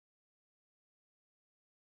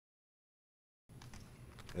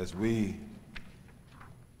As we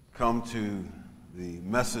come to the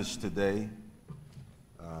message today,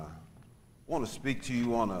 I want to speak to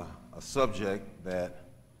you on a subject that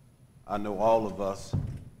I know all of us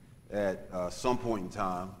at some point in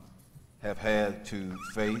time have had to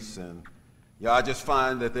face. And I just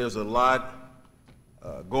find that there's a lot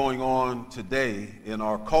going on today in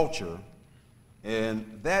our culture,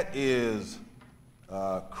 and that is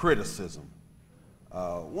criticism.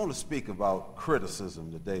 I want to speak about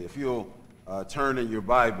criticism today. If you'll turn in your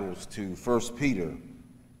Bibles to 1 Peter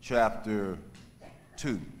chapter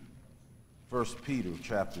 2. 1 Peter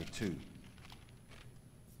chapter 2.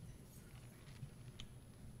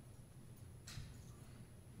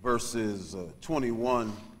 Verses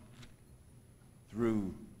 21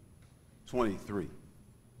 through 23.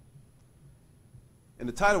 And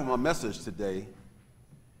the title of my message today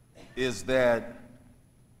is that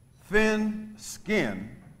thin skin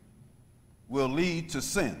will lead to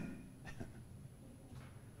sin.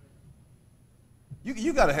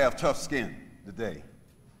 You got to have tough skin today.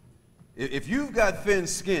 If you've got thin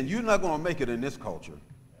skin, you're not going to make it in this culture,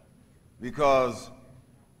 because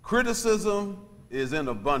criticism is in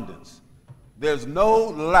abundance. There's no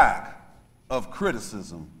lack of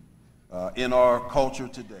criticism in our culture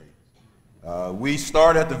today. We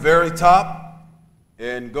start at the very top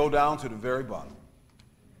and go down to the very bottom.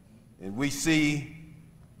 And we see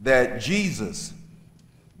that Jesus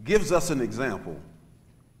gives us an example.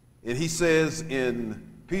 And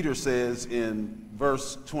Peter says in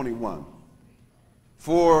verse 21,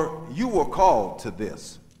 "For you were called to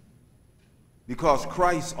this, because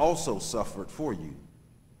Christ also suffered for you,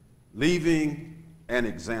 leaving an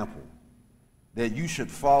example that you should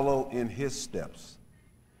follow in his steps.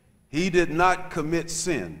 He did not commit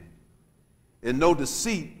sin, and no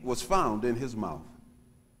deceit was found in his mouth.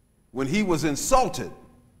 When he was insulted,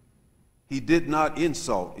 he did not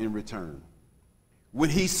insult in return. When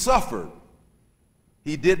he suffered,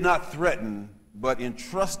 he did not threaten, but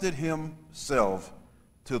entrusted himself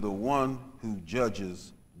to the one who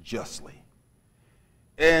judges justly."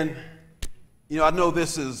 And, I know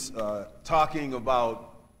this is talking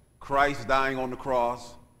about Christ dying on the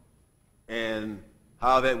cross, and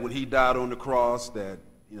how that when he died on the cross that,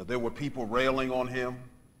 there were people railing on him,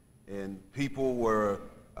 and people were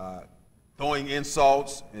throwing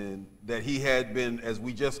insults, and that he had been, as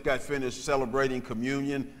we just got finished celebrating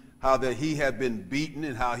communion, how that he had been beaten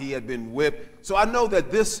and how he had been whipped. So I know that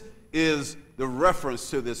this is the reference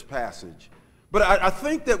to this passage. But I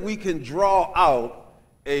think that we can draw out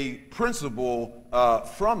a principle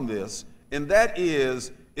from this, and that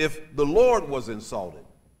is, if the Lord was insulted,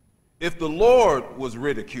 if the Lord was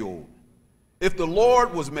ridiculed, if the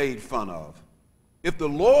Lord was made fun of, if the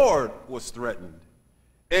Lord was threatened,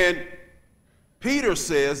 and Peter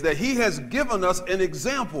says that he has given us an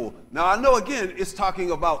example. Now, I know, again, it's talking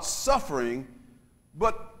about suffering,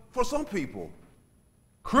 but for some people,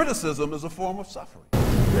 criticism is a form of suffering.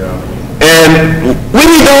 Yeah. And we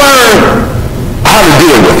need to learn how to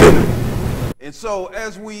deal with it. And so,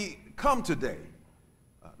 as we come today,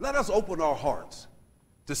 let us open our hearts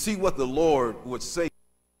to see what the Lord would say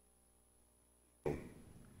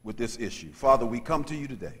with this issue. Father, we come to you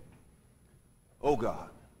today. Oh God,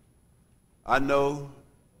 I know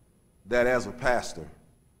that as a pastor,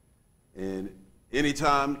 and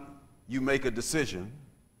anytime you make a decision,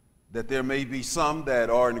 that there may be some that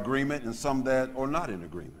are in agreement and some that are not in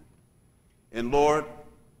agreement. And Lord,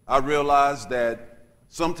 I realize that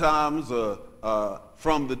sometimes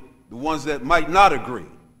from the ones that might not agree,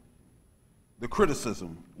 the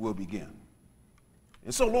criticism will begin.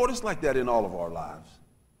 And so, Lord, it's like that in all of our lives,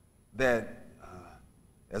 that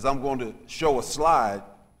as I'm going to show a slide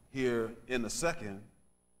here in a second,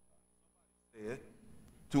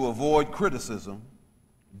 to avoid criticism,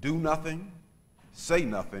 do nothing, say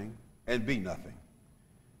nothing, and be nothing.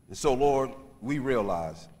 And so, Lord, we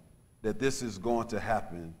realize that this is going to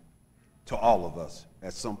happen to all of us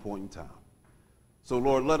at some point in time. So,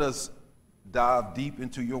 Lord, let us dive deep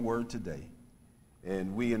into your word today.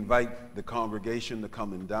 And we invite the congregation to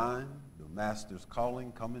come and dine. The Master's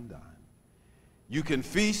calling, come and dine. You can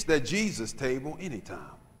feast at Jesus' table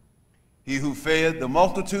anytime. He who fed the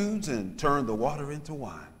multitudes and turned the water into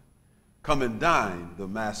wine. Come and dine, the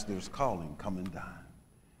Master's calling, come and dine.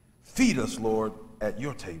 Feed us, Lord, at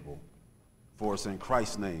your table. For it's in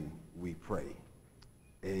Christ's name we pray.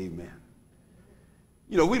 Amen.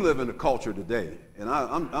 We live in a culture today, and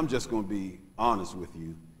I'm just going to be honest with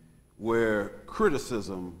you, where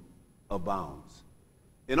criticism abounds.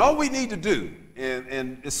 And all we need to do,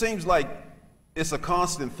 and it seems like it's a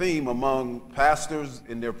constant theme among pastors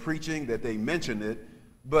in their preaching that they mention it,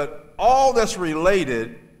 but all that's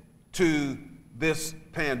related to this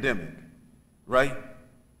pandemic, right?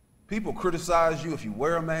 People criticize you if you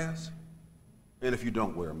wear a mask and if you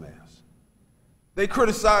don't wear a mask. They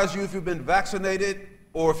criticize you if you've been vaccinated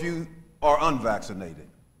or if you are unvaccinated.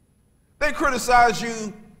 They criticize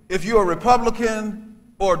you if you're a Republican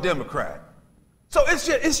or a Democrat. So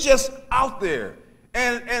it's just out there.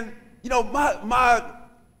 And you know, my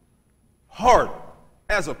heart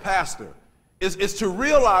as a pastor is to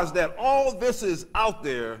realize that all this is out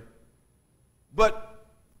there, but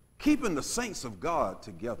keeping the saints of God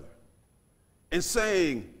together and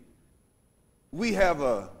saying we have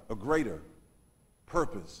a greater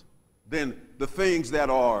purpose than the things that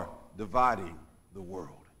are dividing the world.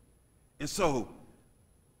 And so,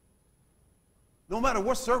 no matter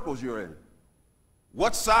what circles you're in,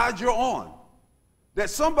 what side you're on, that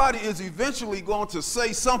somebody is eventually going to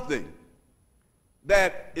say something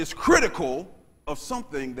that is critical of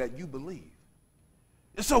something that you believe.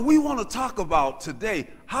 And so we want to talk about today,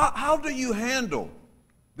 how do you handle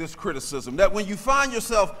this criticism? That when you find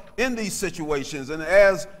yourself in these situations, and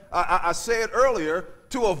as I said earlier,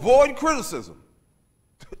 to avoid criticism,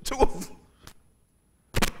 to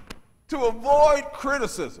avoid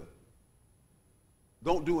criticism,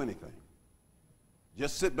 don't do anything.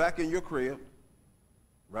 Just sit back in your crib,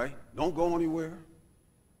 right? Don't go anywhere.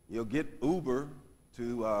 You'll get Uber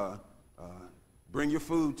to bring your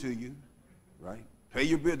food to you, right? Pay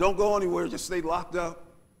your bill. Don't go anywhere. Just stay locked up,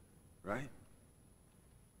 right?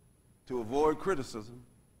 To avoid criticism,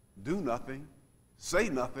 do nothing, say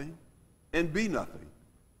nothing, and be nothing.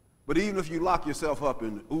 But even if you lock yourself up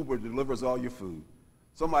and Uber delivers all your food,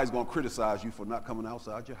 somebody's going to criticize you for not coming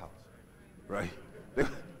outside your house, right?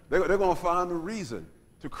 They're going to find a reason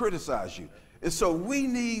to criticize you. And so we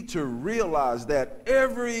need to realize that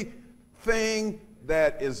everything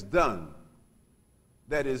that is done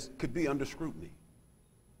could be under scrutiny,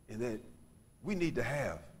 and that we need to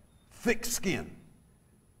have thick skin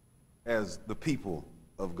as the people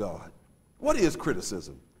of God. What is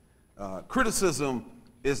criticism? Criticism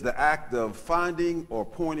is the act of finding or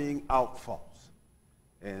pointing out faults.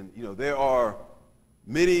 And, you know, there are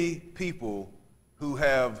many people who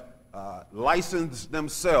have licensed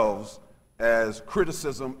themselves as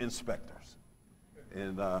criticism inspectors.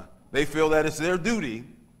 And they feel that it's their duty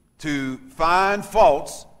to find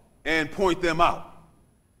faults and point them out.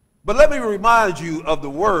 But let me remind you of the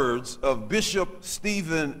words of Bishop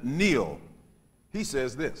Stephen Neal. He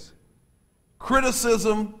says this: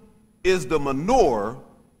 criticism is the manure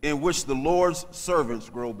in which the Lord's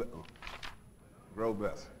servants grow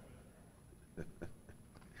best.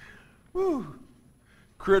 Whew.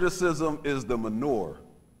 Criticism is the manure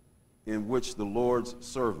in which the Lord's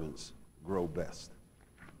servants grow best.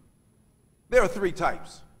 There are three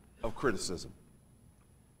types of criticism.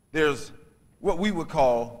 There's what we would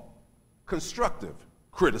call constructive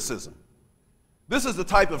criticism. This is the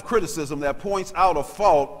type of criticism that points out a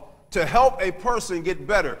fault to help a person get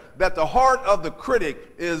better, that the heart of the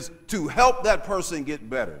critic is to help that person get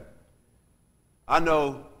better. I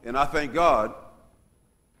know, and I thank God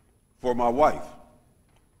for my wife,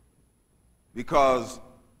 because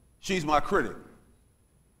she's my critic.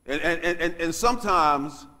 And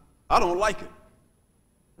sometimes I don't like it,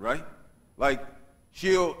 right? Like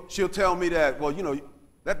she'll tell me that, well, you know,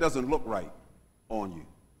 that doesn't look right on you.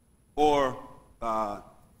 Or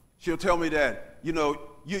she'll tell me that, you know,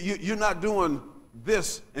 you're not doing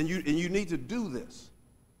this, and you need to do this.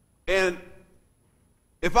 And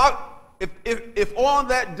if on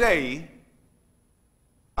that day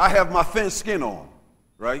I have my thin skin on,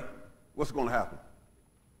 right, what's going to happen?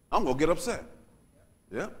 I'm going to get upset.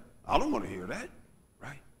 Yeah, I don't want to hear that,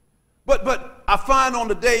 right? But I find on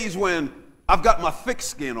the days when I've got my thick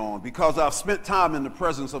skin on because I've spent time in the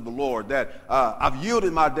presence of the Lord, that I've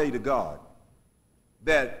yielded my day to God,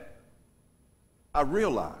 that I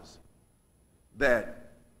realize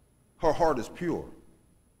that her heart is pure.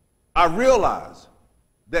 I realize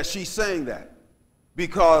that she's saying that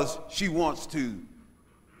because she wants to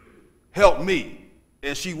help me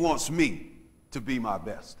and she wants me to be my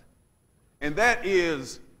best. And that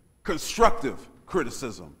is constructive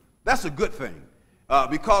criticism. That's a good thing,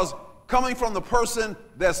 because coming from the person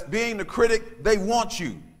that's being the critic, they want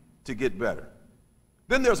you to get better.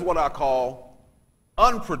 Then there's what I call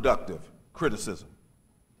unproductive criticism.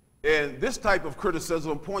 And this type of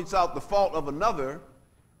criticism points out the fault of another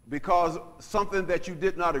because something that you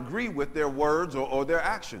did not agree with, their words or their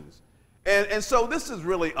actions. And so this is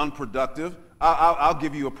really unproductive. I'll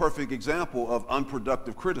give you a perfect example of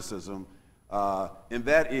unproductive criticism, and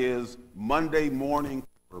that is Monday morning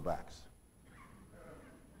quarterbacks.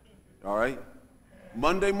 All right?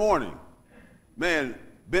 Monday morning, man,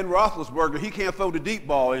 Ben Roethlisberger, he can't throw the deep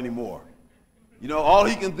ball anymore. You know, all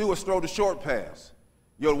he can do is throw the short pass.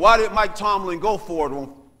 You know, why did Mike Tomlin go for it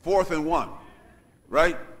on 4th and 1,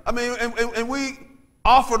 right? I mean, and we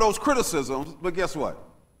offer those criticisms, but guess what?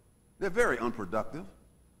 They're very unproductive,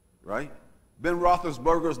 right? Ben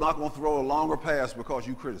Roethlisberger is not going to throw a longer pass because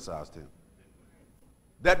you criticized him.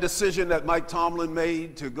 That decision that Mike Tomlin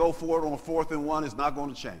made to go for it on 4th and 1 is not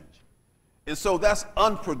going to change. And so that's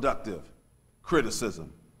unproductive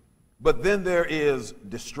criticism. But then there is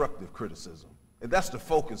destructive criticism. And that's the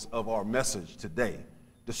focus of our message today,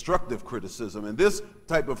 destructive criticism. And this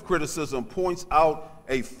type of criticism points out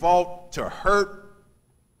a fault to hurt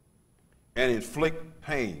and inflict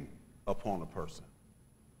pain upon a person.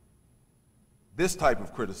 This type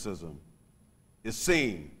of criticism is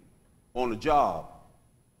seen on a job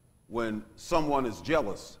when someone is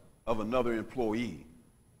jealous of another employee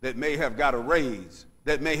that may have got a raise,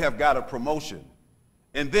 that may have got a promotion,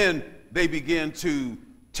 and then they begin to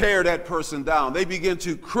tear that person down. They begin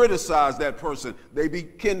to criticize that person. They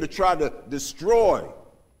begin to try to destroy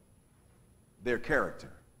their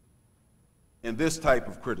character. And this type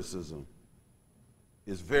of criticism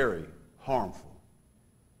is very harmful.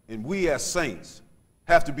 And we as saints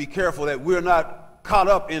have to be careful that we're not caught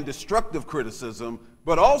up in destructive criticism,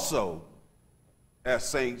 but also as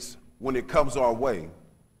saints, when it comes our way,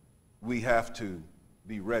 we have to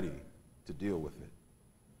be ready to deal with it.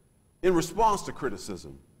 In response to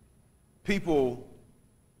criticism, people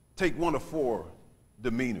take one of 4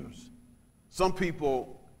 demeanors. Some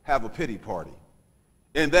people have a pity party,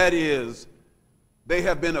 and that is they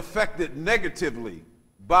have been affected negatively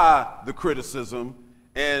by the criticism,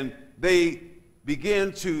 and they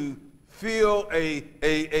begin to feel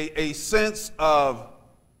a sense of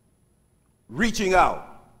reaching out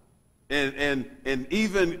and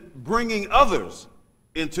even bringing others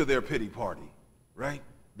into their pity party, right?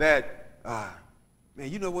 That,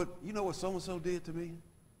 man, you know what so-and-so did to me?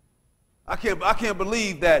 I can't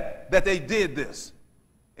believe that they did this.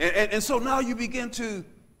 And so now you begin to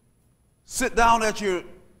sit down at your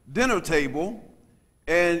dinner table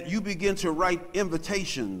and you begin to write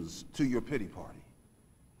invitations to your pity party.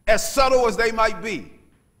 As subtle as they might be,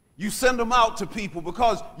 you send them out to people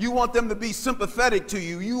because you want them to be sympathetic to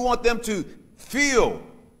you. You want them to feel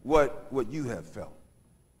what you have felt.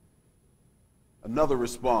 Another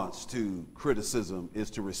response to criticism is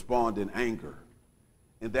to respond in anger,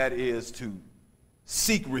 and that is to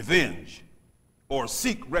seek revenge or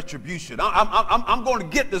seek retribution. I'm going to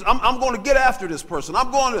get this. I'm going to get after this person.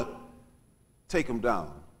 I'm going to take him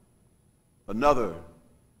down. Another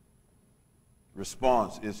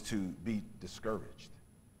response is to be discouraged,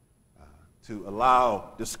 to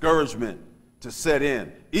allow discouragement to set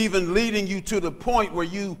in, even leading you to the point where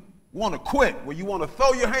you want to quit, where you want to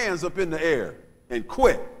throw your hands up in the air and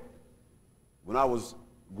quit. When I was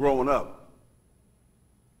growing up,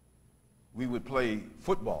 we would play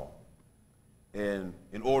football. And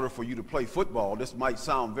in order for you to play football, this might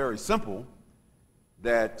sound very simple,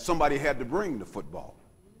 that somebody had to bring the football,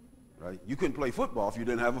 right? You couldn't play football if you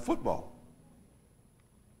didn't have a football.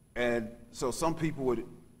 And so some people would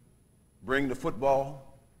bring the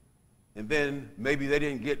football, and then maybe they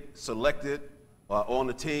didn't get selected on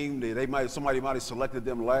the team. Somebody might have selected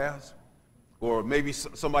them last, or maybe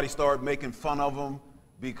somebody started making fun of them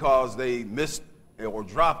because they missed or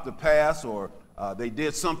dropped the pass, or they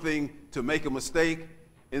did something to make a mistake.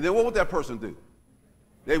 And then what would that person do?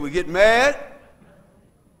 They would get mad,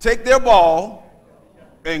 take their ball,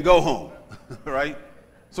 and go home, right?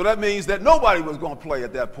 So that means that nobody was going to play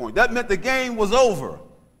at that point. That meant the game was over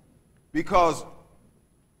because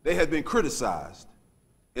they had been criticized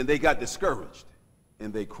and they got discouraged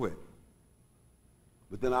and they quit.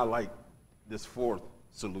 But then I like this 4th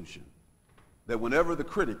solution, that whenever the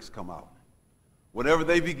critics come out, whenever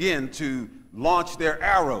they begin to launch their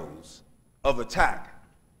arrows of attack,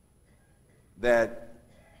 that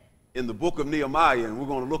in the book of Nehemiah, and we're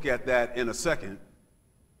going to look at that in a second,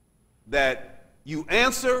 that you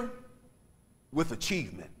answer with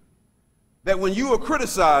achievement. That when you are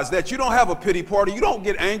criticized, that you don't have a pity party, you don't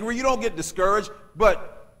get angry, you don't get discouraged,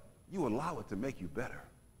 but you allow it to make you better.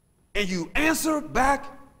 And you answer back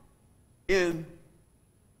in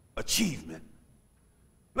achievement.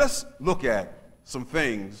 Let's look at some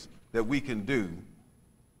things that we can do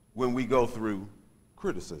when we go through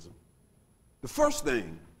criticism. The first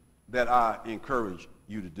thing that I encourage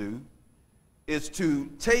you to do is to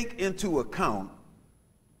take into account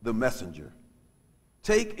the messenger.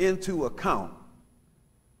 Take into account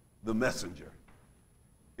the messenger.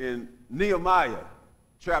 In Nehemiah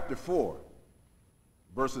chapter 4,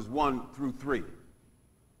 verses 1 through 3,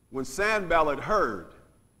 when Sanballat heard,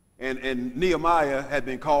 and Nehemiah had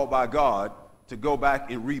been called by God to go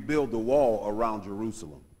back and rebuild the wall around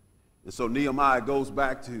Jerusalem. And so Nehemiah goes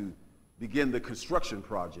back to begin the construction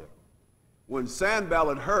project. When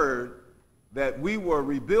Sanballat heard that we were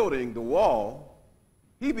rebuilding the wall,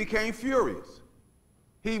 he became furious.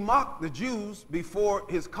 He mocked the Jews before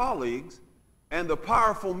his colleagues and the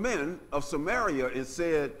powerful men of Samaria and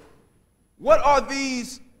said, "What are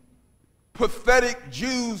these pathetic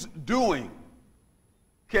Jews doing?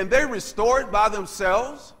 Can they restore it by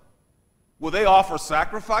themselves? Will they offer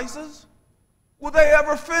sacrifices? Will they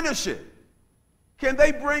ever finish it? Can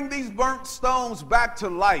they bring these burnt stones back to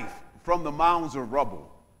life from the mounds of rubble?"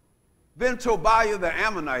 Then Tobiah the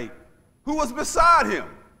Ammonite, who was beside him,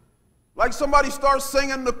 like somebody starts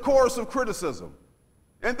singing the chorus of criticism,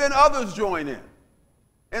 and then others join in.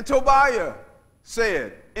 And Tobiah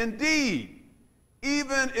said, "Indeed,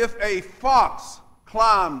 even if a fox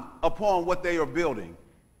climbed upon what they are building,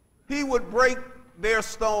 he would break their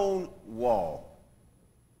stone wall."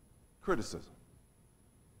 Criticism.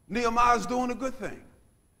 Nehemiah is doing a good thing.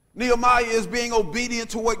 Nehemiah is being obedient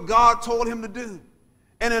to what God told him to do.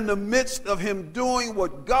 And in the midst of him doing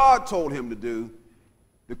what God told him to do,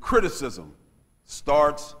 the criticism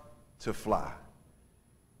starts to fly.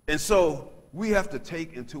 And so we have to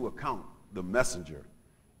take into account the messenger,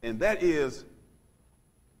 and that is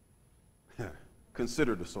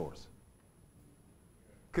consider the source.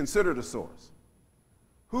 Consider the source.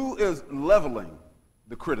 Who is leveling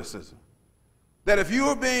the criticism? That if you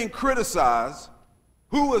are being criticized,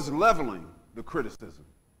 who is leveling the criticism?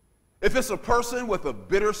 If it's a person with a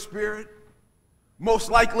bitter spirit, most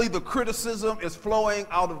likely the criticism is flowing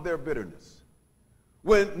out of their bitterness.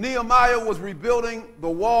 When Nehemiah was rebuilding the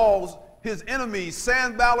walls, his enemies,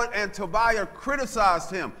 Sanballat and Tobiah, criticized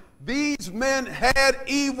him. These men had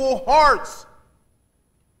evil hearts.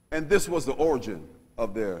 And this was the origin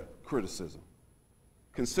of their criticism.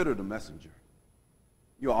 Consider the messenger.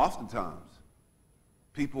 Oftentimes,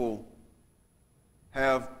 people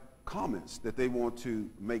have comments that they want to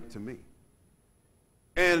make to me.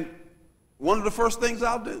 And one of the first things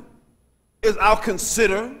I'll do is I'll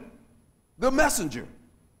consider the messenger.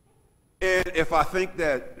 And if I think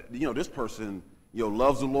that, this person,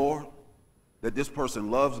 loves the Lord, that this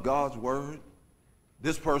person loves God's word,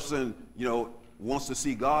 this person, wants to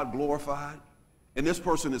see God glorified, and this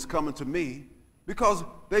person is coming to me because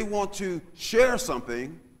they want to share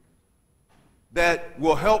something that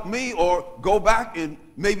will help me or go back and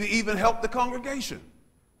maybe even help the congregation.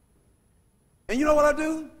 And you know what I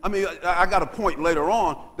do? I got a point later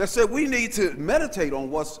on that said we need to meditate on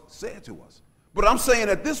what's said to us. But I'm saying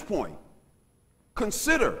at this point,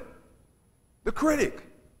 consider the critic,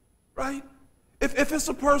 right? If it's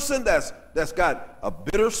a person that's got a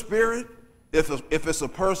bitter spirit, if it's a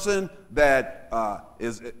person that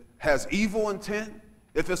has evil intent,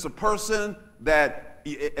 if it's a person that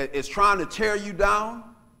is trying to tear you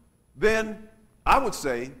down, then I would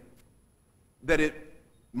say that it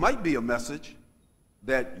might be a message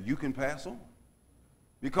that you can pass on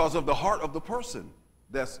because of the heart of the person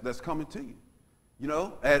that's coming to you.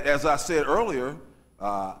 As I said earlier,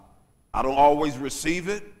 I don't always receive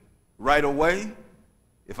it right away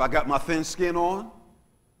if I got my thin skin on,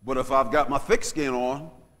 but if I've got my thick skin on,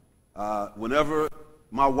 whenever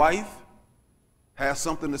my wife has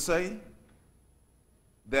something to say,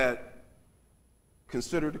 that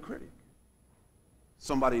consider the critic.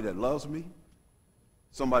 Somebody that loves me,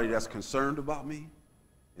 somebody that's concerned about me,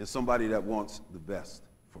 and somebody that wants the best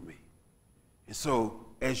for me. And so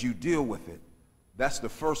as you deal with it, that's the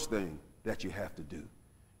first thing that you have to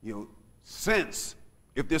do. Sense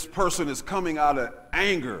if this person is coming out of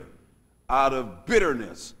anger, out of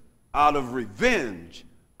bitterness, out of revenge,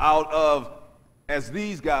 out of, as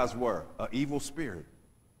these guys were, an evil spirit.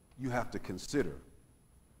 You have to consider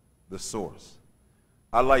the source.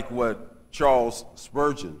 I like what Charles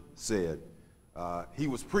Spurgeon said. He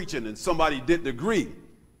was preaching and somebody didn't agree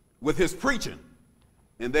with his preaching,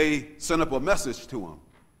 and they sent up a message to him.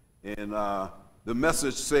 And the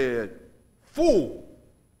message said, "Fool,"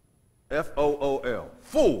 F-O-O-L,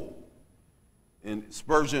 fool. And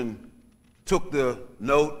Spurgeon took the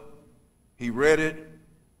note, he read it,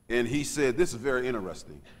 and he said, this is very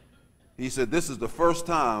interesting. He said, "This is the first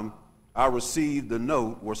time I received a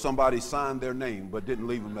note where somebody signed their name but didn't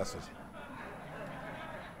leave a message."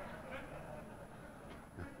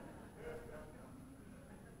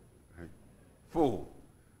 Fool.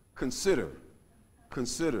 Consider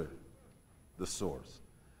the source.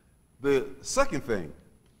 The second thing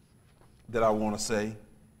that I want to say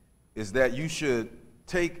is that you should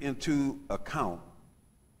take into account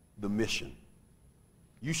the mission.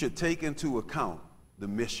 you should take into account the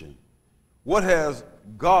mission. What has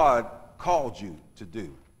God called you to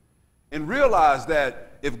do? And realize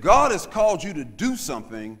that if God has called you to do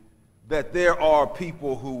something, that there are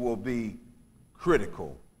people who will be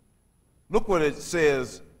critical. Look what it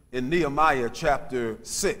says in Nehemiah chapter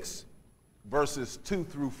 6, verses 2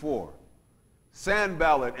 through 4.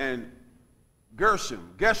 Sanballat and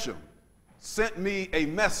Geshem sent me a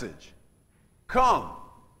message. Come,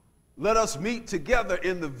 let us meet together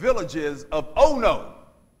in the villages of Ono.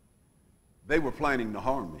 They were planning to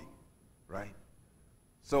harm me, right?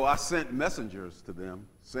 So I sent messengers to them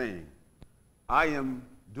saying, I am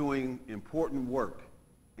doing important work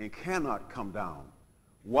and cannot come down.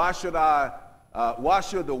 Why should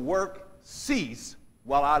the work cease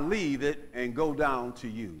while I leave it and go down to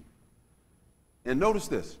you? And notice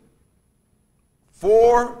this.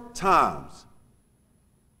 4 times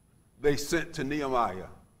they sent to Nehemiah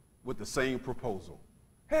with the same proposal.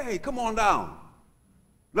 Hey, come on down.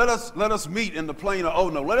 Let us meet in the plain of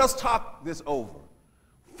Ono. Let us talk this over.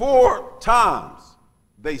 4 times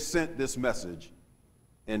they sent this message,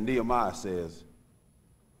 and Nehemiah says,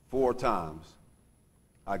 4 times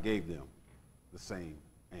I gave them the same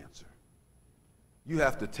answer. You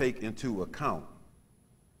have to take into account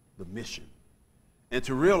the mission and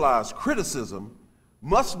to realize criticism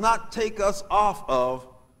must not take us off of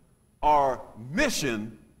our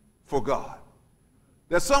mission for God.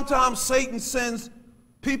 That sometimes Satan sends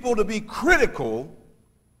people to be critical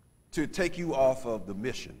to take you off of the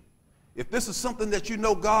mission. If this is something that you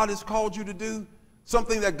know God has called you to do,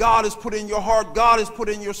 something that God has put in your heart, God has put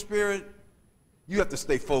in your spirit, you have to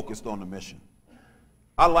stay focused on the mission.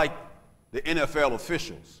 I like the NFL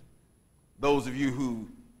officials, those of you who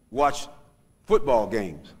watch football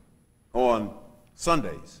games on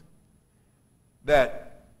Sundays,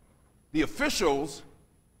 that the officials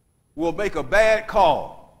will make a bad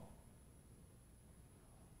call.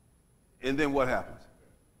 And then what happens?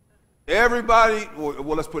 Everybody,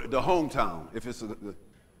 well, let's put it the hometown. If it's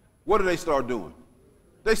what do they start doing?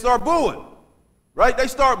 They start booing, right? They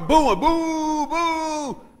start booing, boo,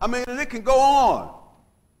 boo. I mean, and it can go on,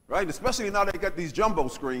 right? Especially now they got these jumbo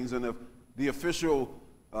screens, and if the official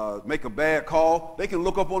make a bad call, they can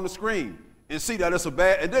look up on the screen and see that it's a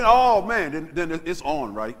bad, and then, oh man, then it's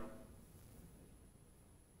on, right?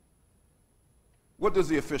 What does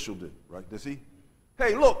the official do, right? Does he,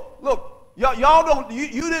 hey, look, y'all don't,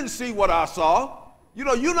 you didn't see what I saw. You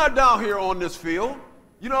know, you're not down here on this field.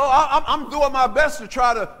 You know, I'm doing my best to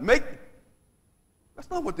try to make, that's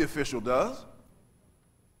not what the official does.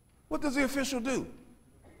 What does the official do?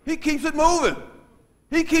 He keeps it moving.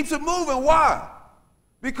 He keeps it moving. Why?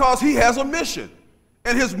 Because he has a mission.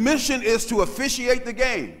 And his mission is to officiate the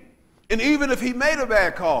game. And even if he made a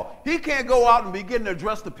bad call, he can't go out and begin to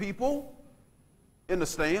address the people in the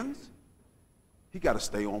stands. He got to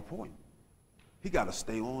stay on point. He got to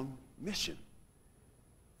stay on mission.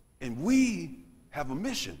 And we have a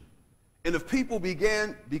mission. And if people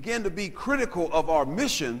begin to be critical of our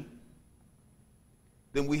mission,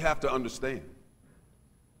 then we have to understand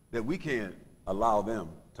that we can't allow them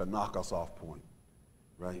to knock us off point,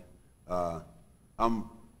 right?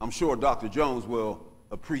 I'm sure Dr. Jones will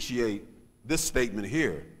appreciate this statement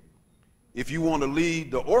here. If you want to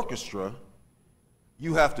lead the orchestra,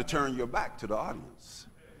 you have to turn your back to the audience.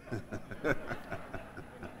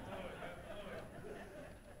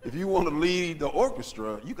 If you want to lead the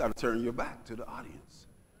orchestra, you got to turn your back to the audience,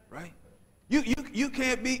 right? You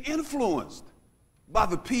can't be influenced by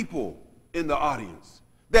the people in the audience.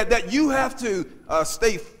 That you have to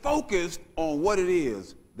stay focused on what it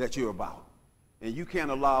is that you're about. And you can't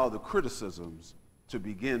allow the criticisms to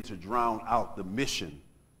begin to drown out the mission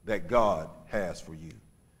that God has for you.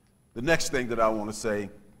 The next thing that I want to say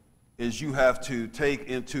is you have to take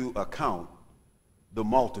into account the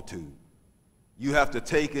multitude. You have to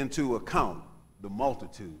take into account the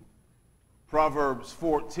multitude. Proverbs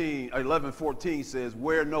 11:14 says,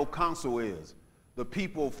 where no counsel is, the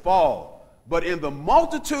people fall. But in the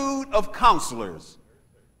multitude of counselors,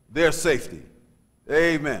 there's safety.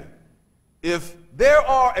 Amen. If there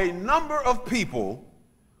are a number of people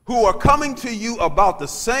who are coming to you about the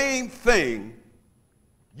same thing,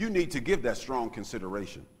 you need to give that strong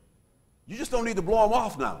consideration. You just don't need to blow them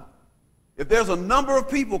off now. If there's a number of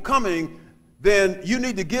people coming, then you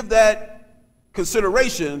need to give that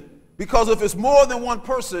consideration, because if it's more than one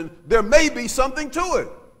person, there may be something to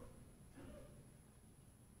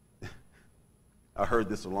it. I heard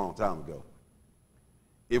this a long time ago.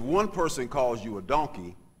 If one person calls you a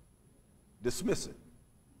donkey, dismiss it.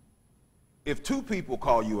 If 2 people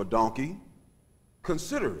call you a donkey,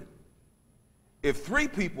 consider it. If 3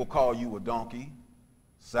 people call you a donkey,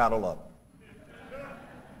 Saddle up.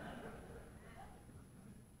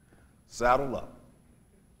 Saddle up.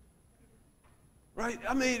 Right?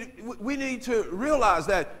 I mean, we need to realize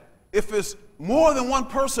that if it's more than one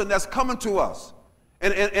person that's coming to us,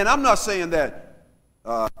 and I'm not saying that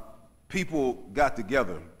people got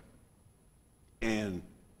together and,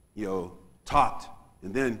 talked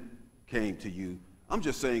and then came to you. I'm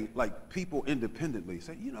just saying, like, people independently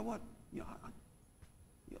say, you know what,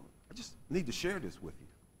 I just need to share this with you,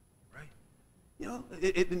 right?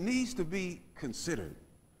 It needs to be considered.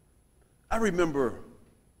 I remember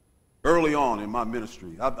early on in my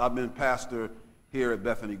ministry, I've been pastor here at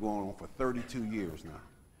Bethany going on for 32 years now.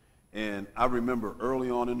 And I remember early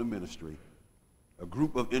on in the ministry, a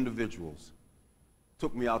group of individuals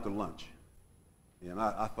took me out to lunch. And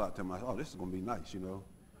I thought to myself, oh, this is going to be nice,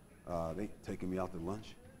 they taking me out to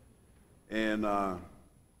lunch. And,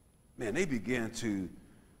 man, they began to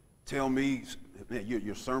tell me, man,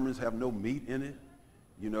 your sermons have no meat in it.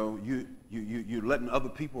 You're letting other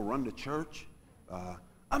people run the church.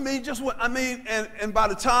 And by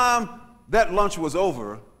the time that lunch was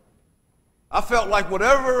over, I felt like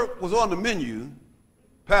whatever was on the menu,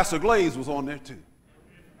 Pastor Glaze was on there too.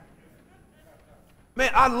 Man,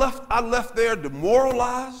 I left there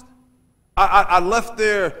demoralized. I left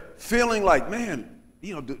there feeling like, man,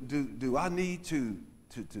 do I need to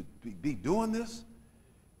be doing this?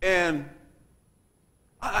 And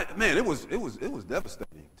man, it was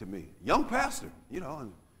devastating to me. Young pastor,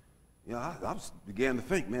 I began to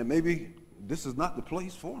think, man, maybe this is not the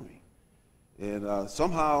place for me. And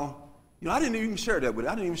somehow, I didn't even share that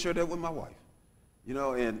with my wife.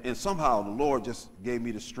 And somehow the Lord just gave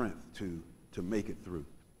me the strength to make it through.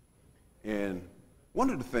 And one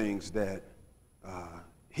of the things that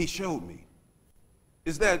he showed me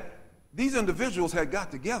is that these individuals had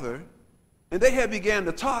got together and they had began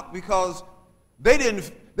to talk because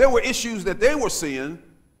there were issues that they were seeing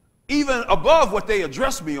even above what they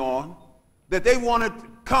addressed me on, that they wanted to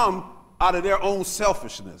come out of their own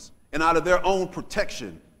selfishness and out of their own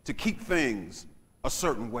protection to keep things a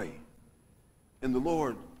certain way. And the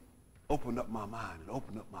Lord opened up my mind and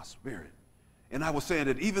opened up my spirit. And I was saying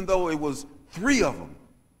that even though it was 3 of them,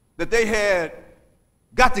 that they had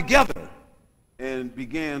got together and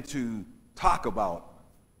began to talk about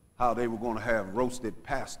how they were going to have roasted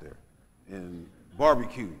pastor and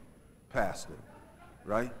barbecue pastor,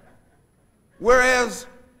 right? Whereas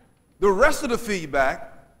the rest of the feedback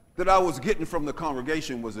that I was getting from the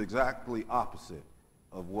congregation was exactly opposite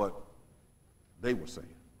of what they were saying.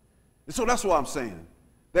 And so that's why I'm saying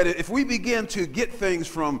that if we begin to get things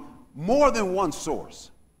from more than one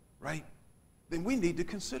source, right, then we need to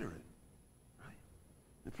consider it, right?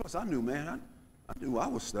 And plus, I knew, man, I knew I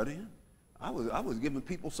was studying. I was giving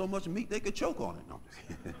people so much meat they could choke on it. No,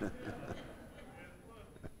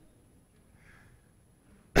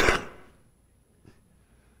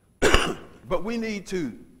 but we need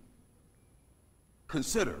to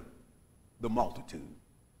consider the multitude.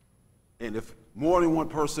 And if more than one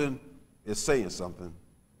person is saying something,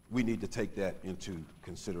 we need to take that into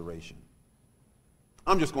consideration.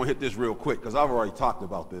 I'm just going to hit this real quick because I've already talked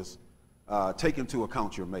about this. Take into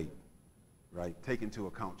account your mate, right? Take into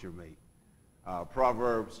account your mate.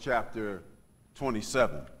 Proverbs chapter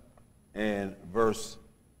 27 and verse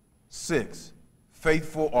 6.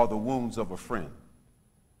 Faithful are the wounds of a friend,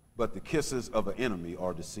 but the kisses of an enemy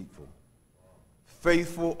are deceitful.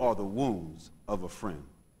 Faithful are the wounds of a friend.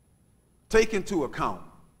 Take into account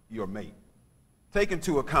your mate. Take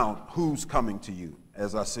into account who's coming to you,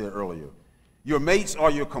 as I said earlier. Your mates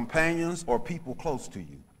are your companions or people close to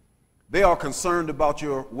you. They are concerned about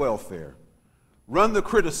your welfare. Run the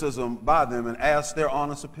criticism by them and ask their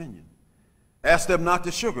honest opinion. Ask them not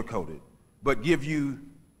to sugarcoat it, but give you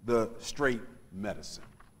the straight medicine.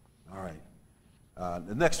 All right.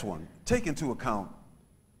 The next one, take into account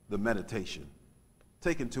the meditation.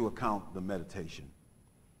 Take into account the meditation.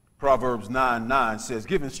 Proverbs 9:9 says,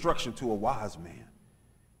 give instruction to a wise man,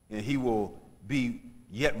 and he will be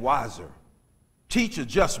yet wiser. Teach a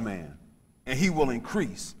just man, and he will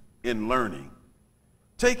increase in learning.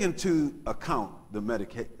 Take into account the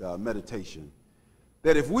meditation,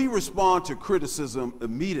 that if we respond to criticism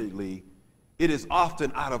immediately, it is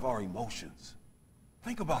often out of our emotions.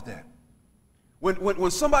 Think about that.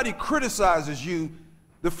 When somebody criticizes you,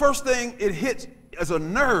 the first thing it hits is a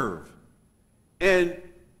nerve, and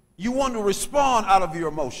you want to respond out of your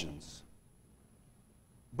emotions.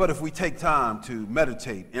 But if we take time to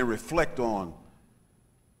meditate and reflect on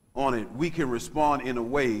it, we can respond in a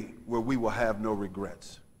way where we will have no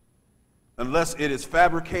regrets. Unless it is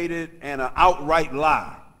fabricated and an outright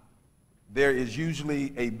lie, there is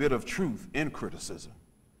usually a bit of truth in criticism.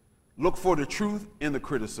 look for the truth in the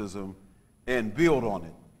criticism, and build on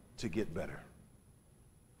it to get better.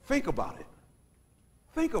 Think about it.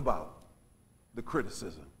 Think about the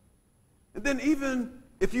criticism. And then even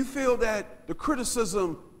if you feel that the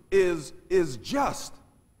criticism is just,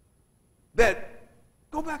 that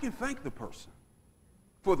go back and thank the person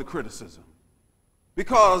for the criticism,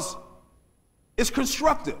 because it's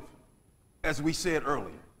constructive, as we said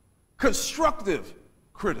earlier. Constructive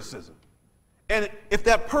criticism. And if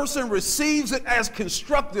that person receives it as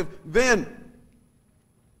constructive, then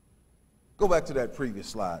go back to that previous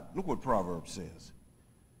slide. Look what Proverbs says.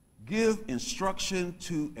 Give instruction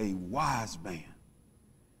to a wise man,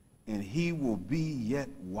 and he will be yet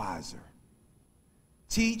wiser.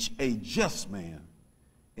 Teach a just man,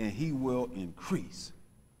 and he will increase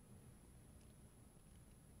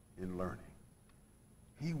in learning.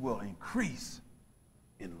 He will increase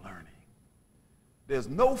in learning. There's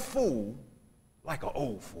no fool like an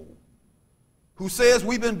old fool who says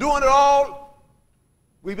we've been doing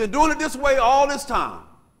it this way all this time,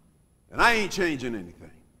 and I ain't changing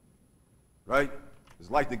anything, right?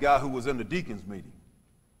 It's like the guy who was in the deacons meeting,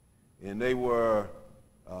 and they were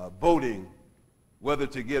voting whether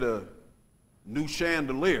to get a new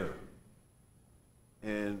chandelier,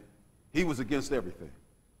 and he was against everything.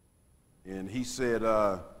 And he said,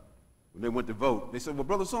 when they went to vote, they said, well,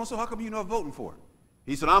 brother so-and-so, how come you're not voting for it?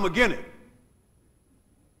 He said, I'm against it.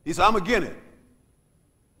 He said, I'm against it.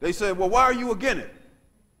 They said, well, why are you against it?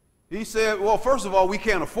 He said, well, first of all, we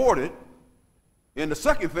can't afford it. And the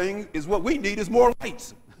second thing is what we need is more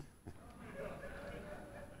lights.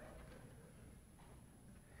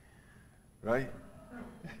 Right?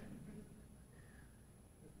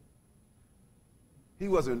 He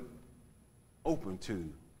wasn't open to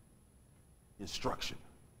instruction.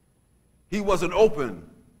 He wasn't open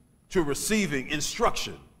to receiving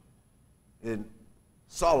instruction. And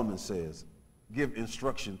Solomon says, give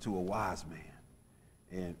instruction to a wise man,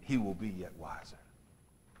 and he will be yet wiser.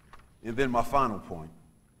 And then my final point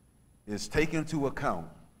is take into account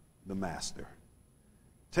the master.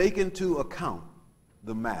 Take into account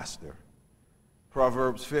the master.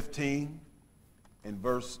 Proverbs 15 and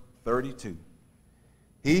verse 32.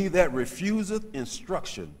 He that refuseth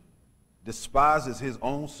instruction despises his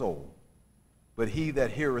own soul, but he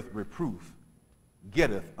that heareth reproof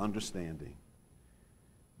getteth understanding.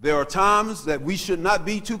 There are times that we should not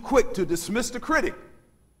be too quick to dismiss the critic.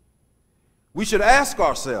 We should ask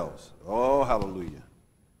ourselves, oh, hallelujah,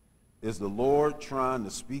 is the Lord trying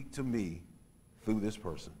to speak to me through this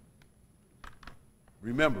person?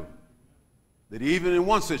 Remember that even in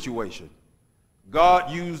one situation,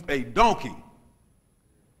 God used a donkey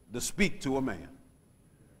to speak to a man.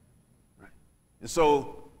 Right? And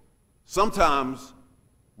so sometimes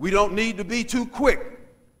we don't need to be too quick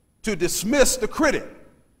to dismiss the critic,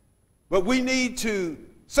 but we need to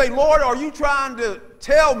say, Lord, are you trying to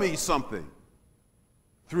tell me something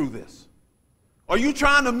through this? Are you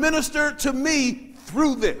trying to minister to me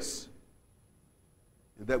through this?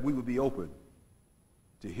 And that we would be open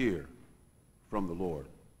to hear from the Lord.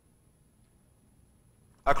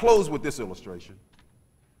 I close with this illustration.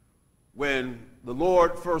 When the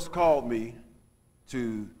Lord first called me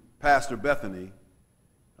to Pastor Bethany,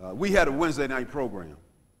 we had a Wednesday night program.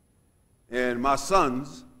 And my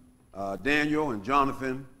sons, Daniel and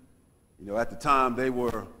Jonathan, at the time they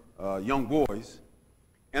were young boys.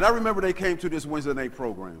 And I remember they came to this Wednesday night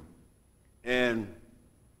program. And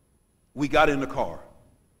we got in the car.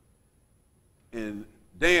 And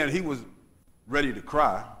Dan, he was ready to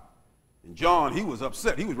cry. And John, he was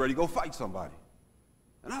upset. He was ready to go fight somebody.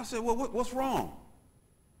 And I said, well, what's wrong?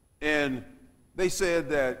 And they said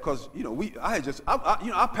that, because,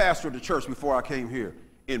 I pastored the church before I came here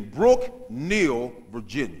in Brook Neal,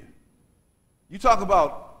 Virginia. You talk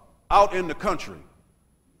about out in the country,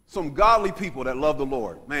 some godly people that love the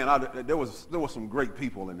Lord. Man, there was some great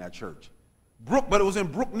people in that church. But it was in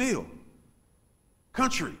Brook Neal,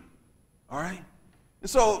 country, all right? And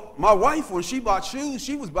so my wife, when she bought shoes,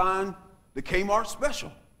 she was buying the Kmart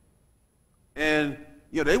special. And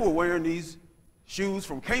they were wearing these shoes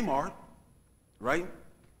from Kmart, right?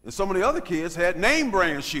 And some of the other kids had name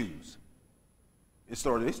brand shoes. They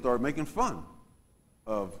started making fun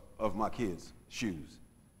of my kids' shoes.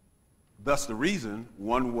 Thus the reason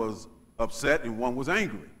one was upset and one was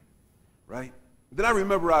angry, right? Then I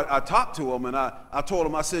remember I talked to them and I told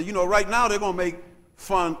them, I said, right now they're going to make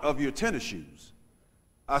fun of your tennis shoes.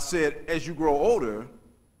 I said, as you grow older,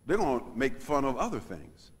 they're going to make fun of other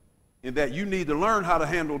things. And that you need to learn how to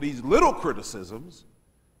handle these little criticisms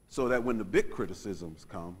so that when the big criticisms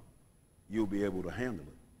come, you'll be able to handle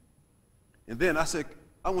it. And then I said,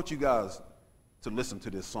 I want you guys to listen to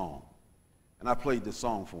this song. And I played this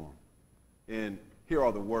song for them. And here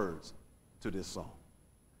are the words to this song.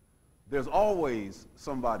 There's always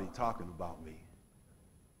somebody talking about me,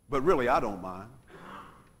 but really I don't mind.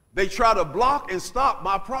 They try to block and stop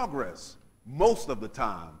my progress most of the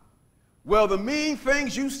time. Well, the mean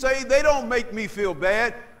things you say, they don't make me feel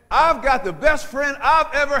bad. I've got the best friend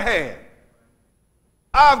I've ever had.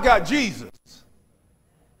 I've got Jesus.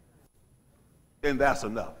 And that's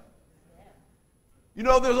enough. You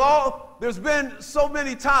know, there's been so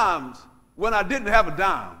many times when I didn't have a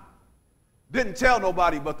dime, didn't tell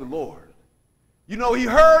nobody but the Lord. You know, he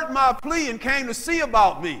heard my plea and came to see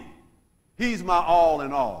about me. He's my all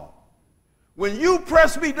in all. When you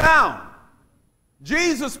press me down,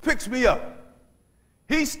 Jesus picks me up.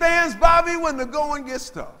 He stands by me when the going gets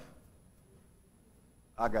tough.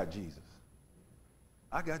 I got Jesus.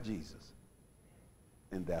 I got Jesus.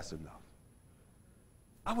 And that's enough.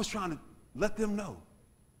 I was trying to let them know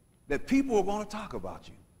that people are going to talk about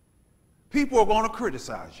you. People are going to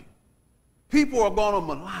criticize you. People are going to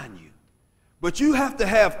malign you. But you have to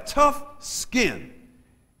have tough skin.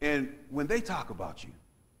 And when they talk about you,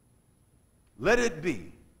 let it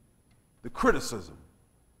be the criticism,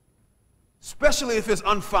 especially if it's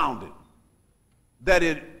unfounded, that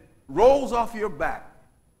it rolls off your back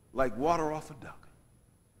like water off a duck.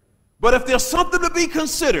 But if there's something to be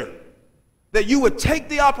considered, that you would take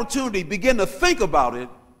the opportunity, begin to think about it,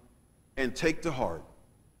 and take to heart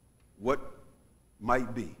what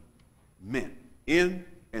might be meant in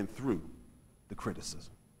and through the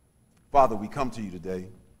criticism. Father, we come to you today,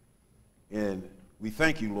 and we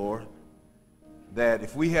thank you, Lord, that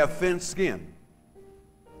if we have thin skin,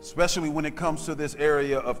 especially when it comes to this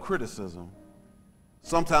area of criticism,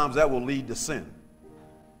 sometimes that will lead to sin.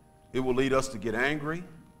 It will lead us to get angry.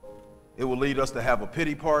 It will lead us to have a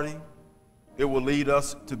pity party. It will lead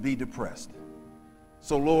us to be depressed.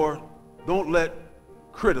 So, Lord, don't let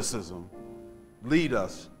criticism lead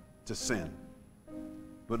us to sin.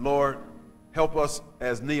 But, Lord, help us,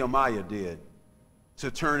 as Nehemiah did,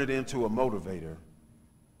 to turn it into a motivator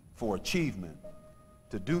for achievement,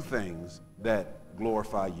 to do things that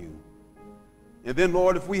glorify you. And then,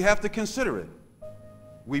 Lord, if we have to consider it,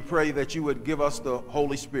 we pray that you would give us the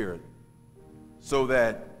Holy Spirit so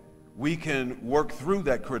that we can work through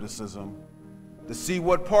that criticism to see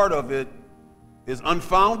what part of it is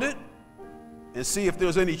unfounded and see if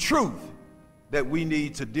there's any truth that we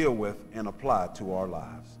need to deal with and apply to our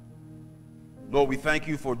lives. Lord, we thank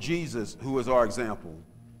you for Jesus, who is our example,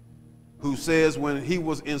 who says when he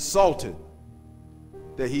was insulted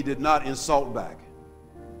that he did not insult back.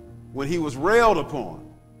 When he was railed upon,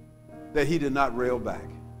 that he did not rail back.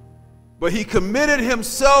 But he committed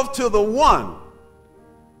himself to the one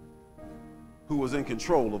who was in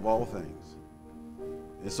control of all things.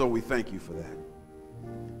 And so we thank you for that.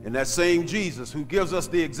 And that same Jesus who gives us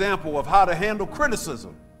the example of how to handle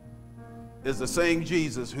criticism is the same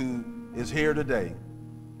Jesus who is here today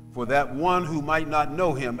for that one who might not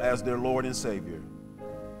know him as their Lord and Savior.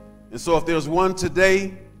 And so if there's one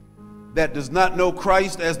today that does not know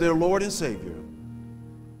Christ as their Lord and Savior,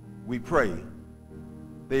 we pray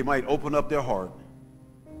they might open up their heart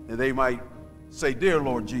and they might say, "Dear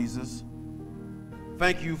Lord Jesus,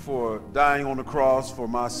 thank you for dying on the cross for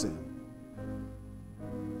my sin.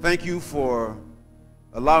 Thank you for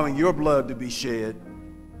allowing your blood to be shed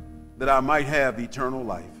that I might have eternal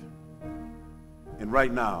life. And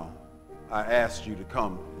right now, I ask you to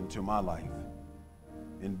come into my life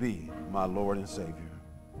and be my Lord and Savior."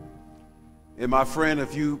 And my friend,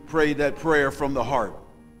 if you prayed that prayer from the heart,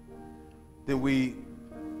 then we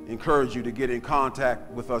encourage you to get in contact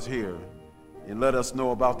with us here and let us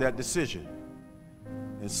know about that decision.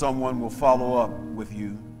 And someone will follow up with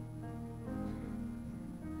you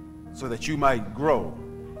so that you might grow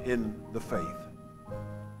in the faith.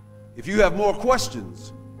 If you have more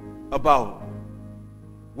questions about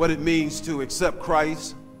what it means to accept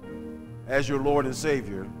Christ as your Lord and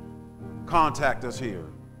Savior, contact us here,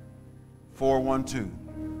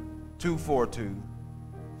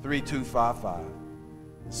 412-242-3255.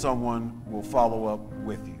 Someone will follow up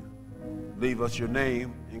with you. Leave us your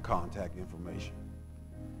name and contact information.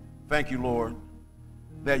 Thank you, Lord,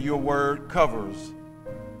 that your word covers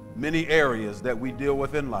many areas that we deal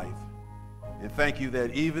with in life. And thank you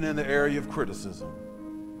that even in the area of criticism,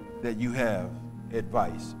 that you have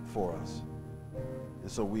advice for us. And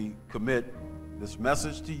so we commit this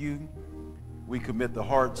message to you. We commit the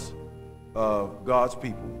hearts of God's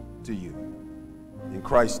people to you. In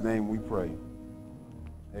Christ's name we pray.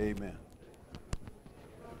 Amen.